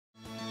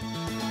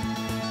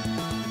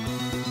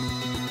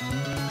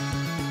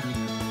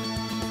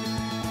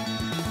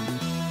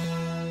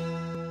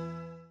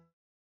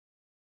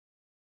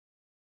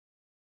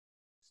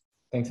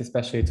Thanks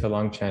especially to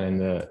Longchen and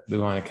the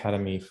Luohan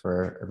Academy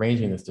for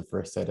arranging this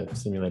diverse set of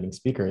simulating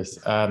speakers.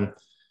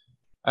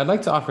 I'd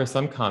like to offer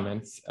some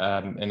comments,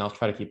 and I'll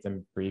try to keep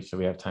them brief so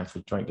we have time for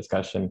joint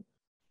discussion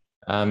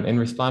in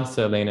response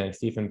to Elena and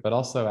Stephen, but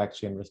also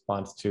actually in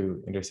response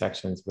to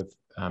intersections with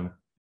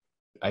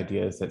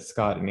ideas that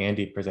Scott and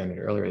Andy presented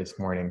earlier this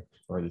morning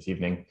or this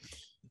evening.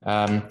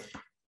 I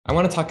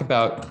want to talk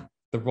about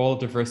the role of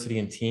diversity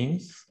in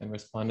teams and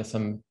respond to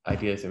some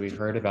ideas that we've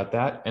heard about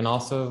that, and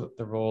also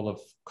the role of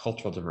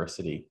cultural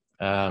diversity.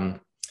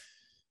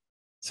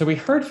 So we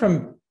heard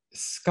from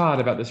Scott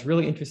about this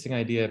really interesting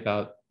idea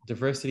about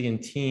diversity in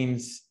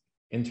teams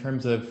in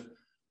terms of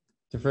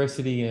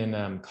diversity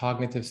in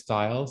cognitive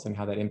styles and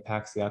how that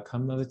impacts the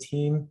outcome of the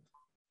team,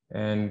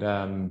 and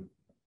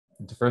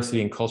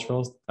diversity in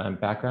cultural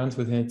backgrounds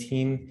within a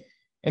team.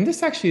 And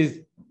this actually is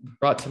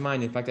brought to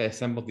mind, in fact, I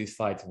assembled these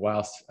slides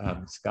whilst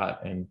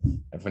Scott and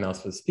everyone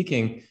else was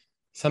speaking,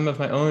 some of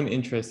my own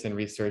interests in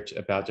research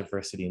about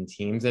diversity in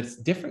teams. That's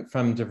different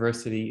from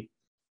diversity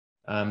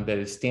that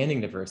is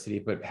standing diversity,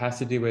 but has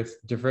to do with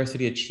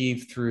diversity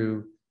achieved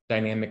through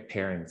dynamic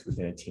pairings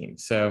within a team.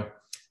 So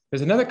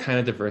there's another kind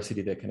of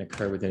diversity that can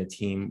occur within a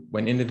team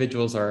when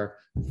individuals are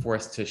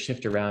forced to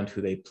shift around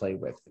who they play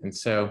with. And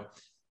so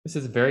this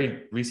is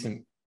very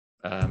recent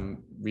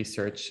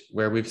research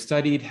where we've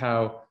studied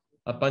how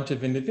a bunch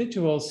of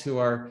individuals who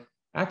are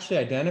actually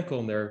identical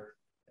in their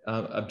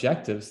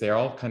objectives, they're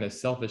all kind of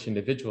selfish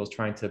individuals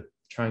trying to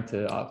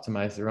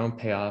optimize their own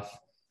payoff,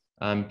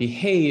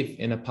 behave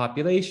in a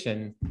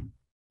population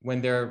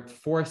when they're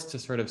forced to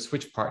sort of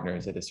switch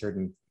partners at a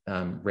certain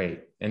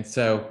rate. And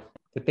so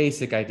the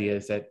basic idea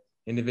is that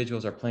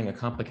individuals are playing a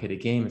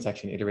complicated game. It's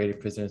actually an iterative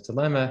prisoner's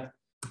dilemma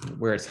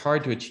where it's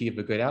hard to achieve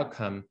a good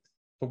outcome,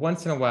 but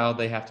once in a while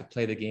they have to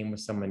play the game with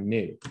someone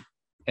new.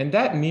 And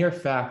that mere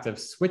fact of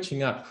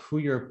switching up who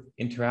you're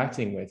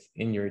interacting with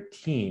in your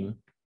team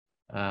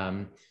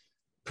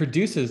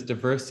produces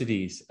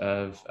diversities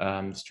of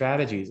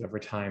strategies over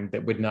time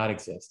that would not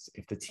exist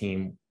if the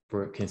team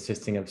were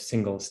consisting of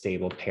single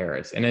stable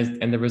pairs.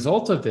 And the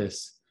result of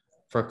this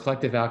for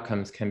collective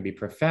outcomes can be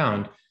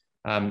profound.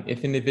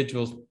 If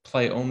individuals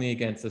play only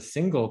against a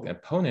single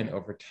opponent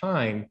over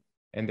time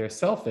and they're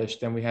selfish,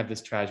 then we have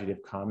this tragedy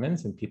of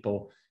commons, and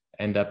people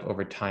end up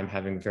over time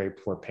having very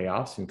poor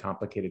payoffs in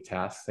complicated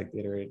tasks like the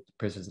iterative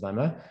prisoner's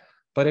dilemma.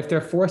 But if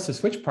they're forced to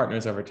switch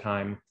partners over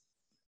time,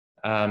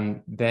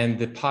 then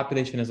the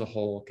population as a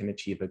whole can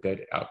achieve a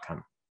good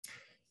outcome.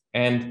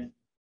 And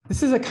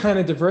this is a kind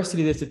of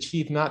diversity that's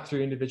achieved not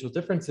through individual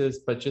differences,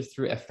 but just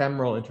through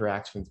ephemeral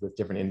interactions with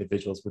different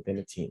individuals within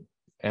a team.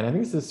 And I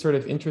think this is sort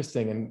of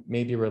interesting and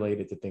maybe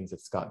related to things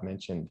that Scott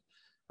mentioned.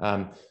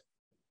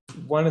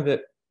 One of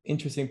the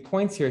interesting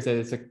points here is that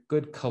it's a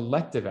good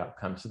collective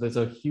outcome. So there's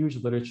a huge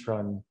literature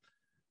on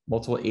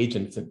multiple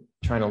agents and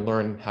trying to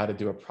learn how to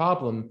do a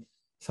problem.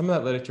 Some of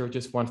that literature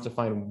just wants to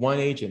find one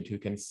agent who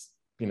can,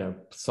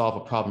 solve a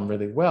problem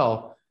really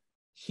well.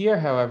 Here,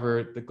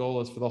 however, the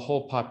goal is for the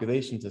whole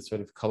population to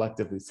sort of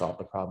collectively solve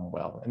the problem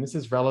well. And this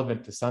is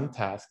relevant to some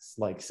tasks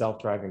like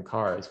self-driving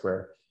cars,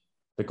 where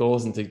the goal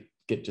isn't to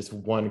get just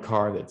one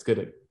car that's good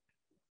at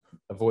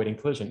avoiding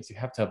collisions. You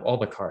have to have all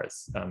the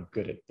cars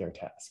good at their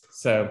task.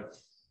 So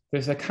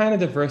there's a kind of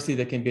diversity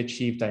that can be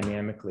achieved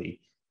dynamically,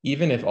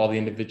 even if all the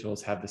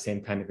individuals have the same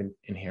kind of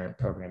inherent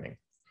programming.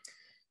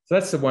 So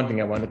that's the one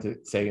thing I wanted to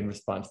say in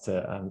response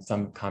to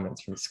some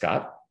comments from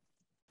Scott.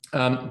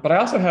 But I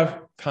also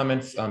have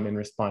comments in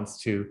response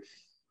to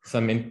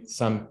some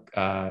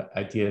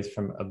ideas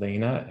from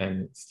Elena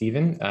and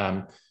Stephen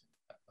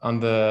on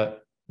the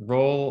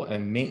role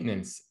and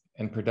maintenance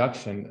and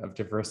production of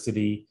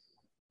diversity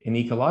in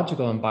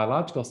ecological and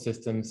biological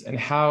systems, and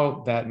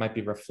how that might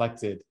be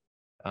reflected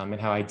and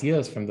how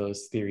ideas from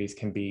those theories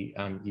can be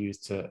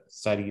used to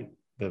study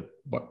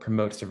what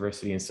promotes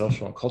diversity in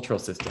social and cultural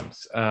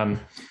systems. And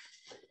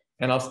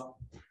I'll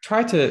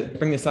try to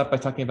bring this up by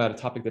talking about a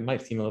topic that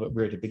might seem a little bit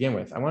weird to begin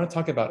with. I want to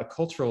talk about a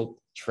cultural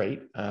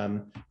trait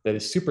that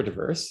is super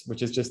diverse,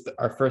 which is just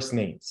our first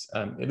names.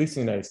 At least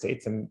in the United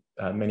States and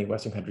many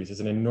Western countries,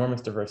 there's an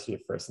enormous diversity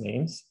of first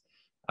names.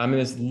 And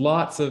there's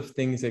lots of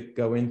things that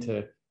go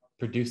into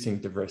producing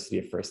diversity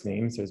of first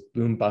names. There's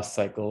boom-bust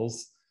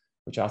cycles,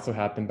 which also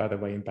happen, by the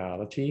way, in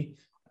biology.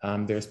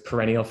 There's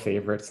perennial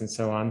favorites and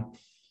so on.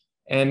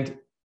 And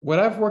what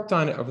I've worked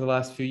on over the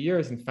last few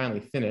years and finally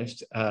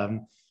finished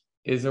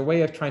is a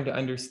way of trying to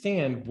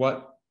understand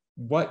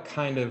what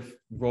kind of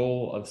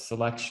role of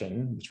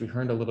selection, which we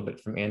heard a little bit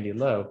from Andy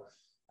Lowe,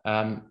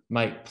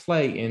 might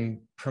play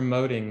in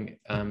promoting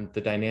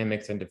the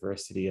dynamics and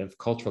diversity of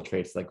cultural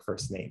traits like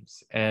first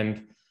names.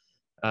 And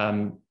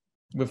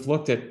we've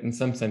looked at, in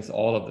some sense,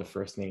 all of the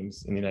first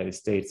names in the United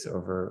States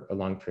over a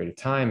long period of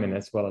time, and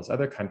as well as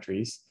other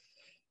countries.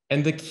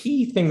 And the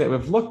key thing that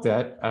we've looked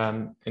at,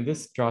 and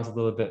this draws a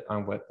little bit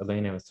on what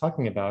Elena was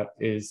talking about,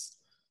 is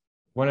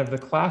one of the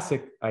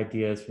classic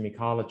ideas from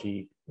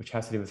ecology, which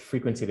has to do with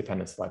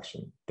frequency-dependent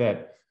selection,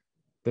 that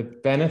the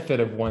benefit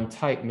of one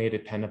type may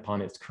depend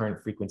upon its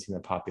current frequency in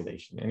the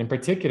population. And in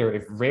particular,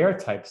 if rare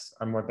types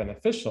are more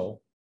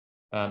beneficial,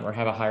 or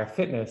have a higher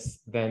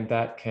fitness, then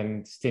that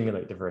can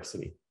stimulate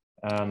diversity.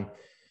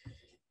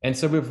 And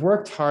so we've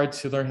worked hard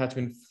to learn how to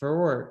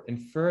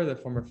infer the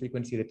form of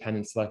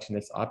frequency-dependent selection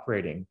that's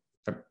operating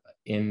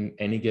in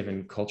any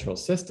given cultural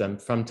system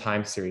from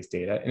time series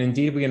data. And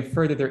indeed, we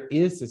infer that there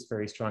is this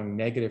very strong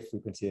negative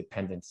frequency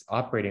dependence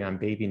operating on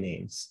baby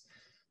names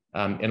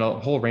in a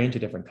whole range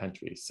of different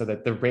countries. So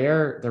that the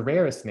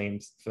rarest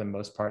names, for the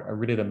most part, are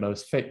really the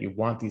most fit. You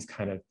want these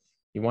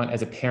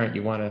as a parent,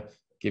 you want to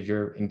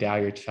endow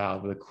your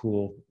child with a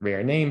cool,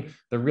 rare name.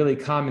 The really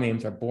common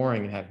names are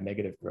boring and have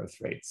negative growth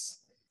rates.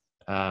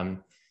 And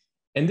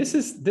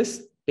this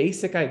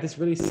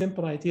really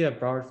simple idea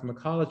borrowed from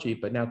ecology,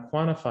 but now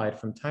quantified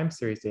from time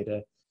series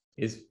data,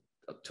 is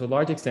to a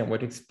large extent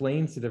what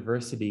explains the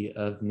diversity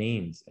of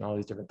names in all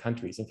these different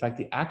countries. In fact,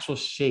 the actual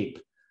shape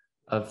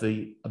of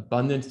the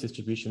abundance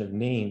distribution of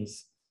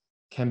names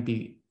can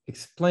be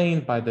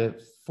explained by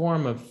the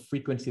form of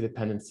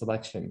frequency-dependent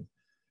selection.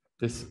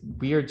 This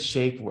weird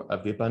shape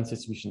of the abundance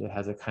distribution that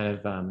has a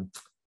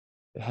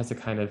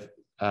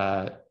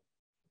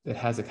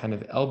kind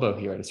of elbow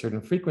here at a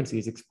certain frequency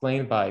is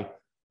explained by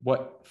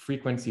what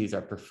frequencies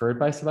are preferred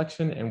by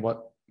selection and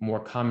what more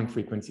common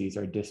frequencies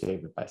are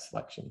disfavored by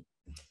selection.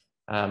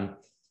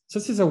 So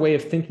this is a way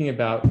of thinking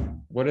about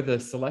what are the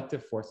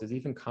selective forces,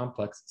 even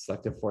complex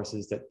selective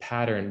forces, that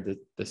pattern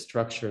the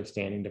structure of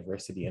standing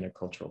diversity in a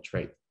cultural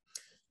trait.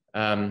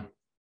 So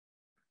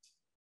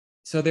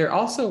there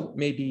also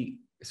may be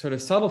sort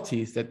of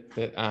subtleties that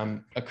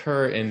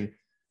occur in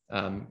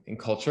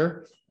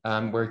culture,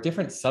 where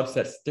different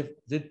subsets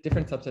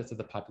of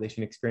the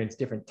population experience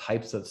different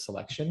types of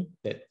selection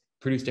that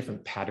produce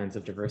different patterns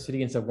of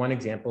diversity. And so one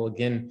example,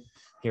 again,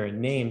 here in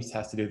names,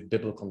 has to do with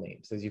biblical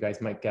names. As you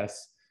guys might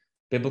guess,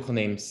 biblical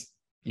names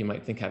you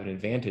might think have an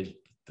advantage,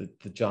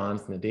 the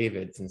Johns and the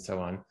Davids and so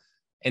on.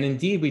 And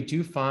indeed, we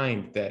do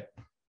find that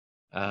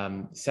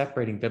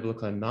separating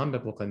biblical and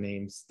non-biblical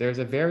names,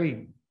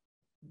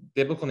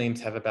 biblical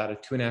names have about a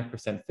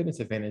 2.5% fitness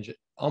advantage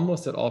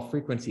almost at all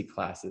frequency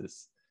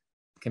classes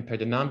compared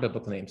to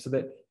non-biblical names, so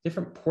that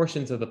different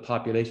portions of the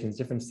populations,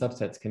 different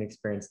subsets can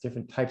experience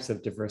different types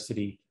of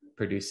diversity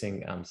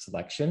producing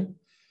selection.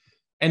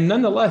 And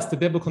nonetheless, the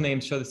biblical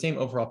names show the same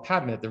overall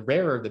pattern, that the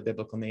rarer the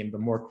biblical name, the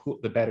more cool,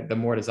 the better, the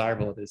more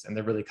desirable it is. And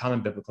the really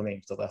common biblical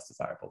names, the less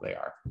desirable they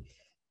are.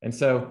 And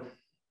so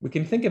we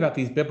can think about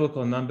these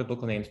biblical and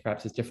non-biblical names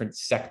perhaps as different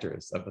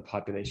sectors of the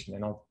population.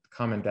 And I'll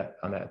comment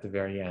on that at the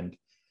very end.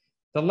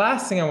 The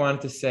last thing I wanted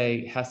to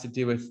say has to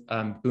do with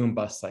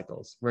boom-bust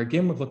cycles, where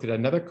again, we've looked at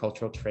another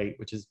cultural trait,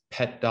 which is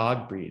pet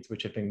dog breeds,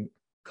 which have been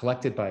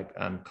collected by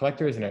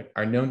collectors and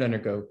are known to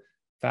undergo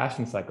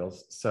fashion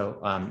cycles. So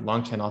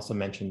Longchen also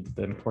mentioned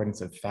the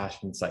importance of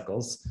fashion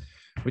cycles,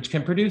 which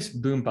can produce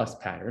boom-bust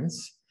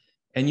patterns.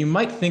 And you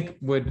might think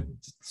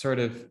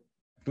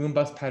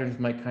boom-bust patterns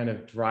might kind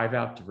of drive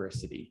out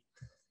diversity.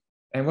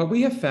 And what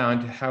we have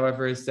found,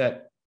 however, is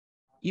that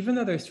even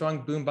though there's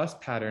strong boom-bust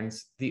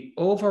patterns, the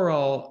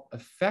overall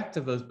effect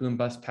of those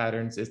boom-bust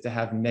patterns is to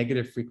have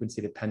negative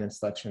frequency-dependent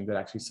selection that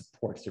actually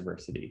supports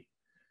diversity.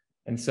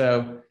 And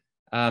so,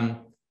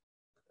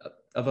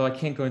 although I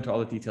can't go into all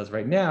the details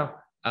right now,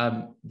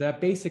 the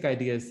basic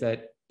idea is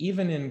that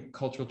even in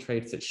cultural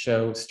traits that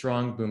show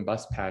strong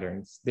boom-bust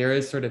patterns, there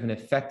is sort of an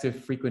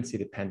effective frequency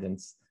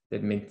dependence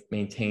that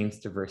maintains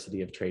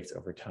diversity of traits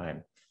over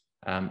time,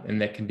 and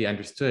that can be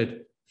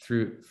understood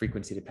through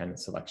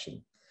frequency-dependent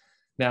selection.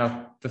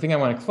 Now, the thing I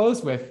want to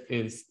close with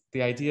is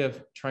the idea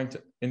of trying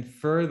to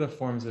infer the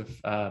forms of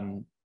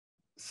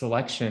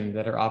selection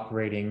that are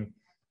operating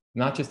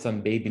not just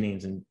on baby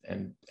names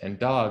and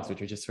dogs,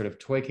 which are just sort of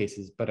toy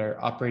cases, but are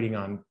operating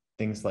on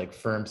things like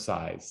firm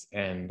size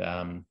and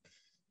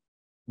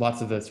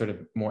lots of the sort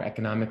of more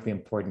economically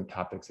important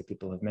topics that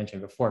people have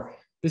mentioned before.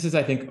 This is,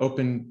 I think,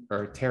 open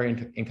or terra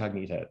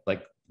incognita.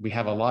 Like, we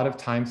have a lot of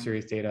time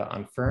series data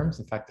on firms.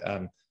 In fact,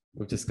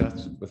 we've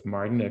discussed with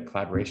Martin a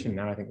collaboration.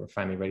 Now I think we're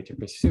finally ready to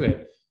pursue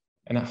it.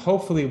 And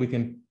hopefully we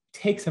can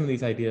take some of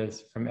these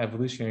ideas from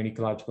evolutionary and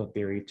ecological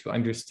theory to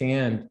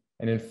understand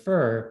and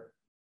infer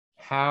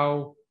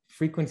how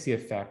frequency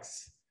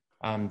effects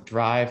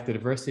drive the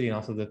diversity and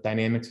also the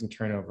dynamics and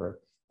turnover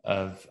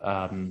of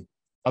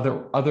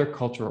other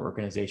cultural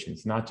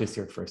organizations, not just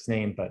your first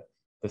name, but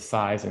the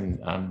size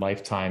and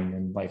lifetime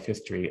and life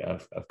history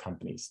of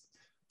companies.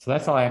 So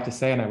that's all I have to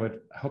say, and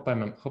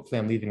hopefully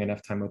I'm leaving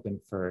enough time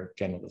open for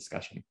general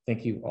discussion.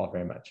 Thank you all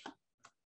very much.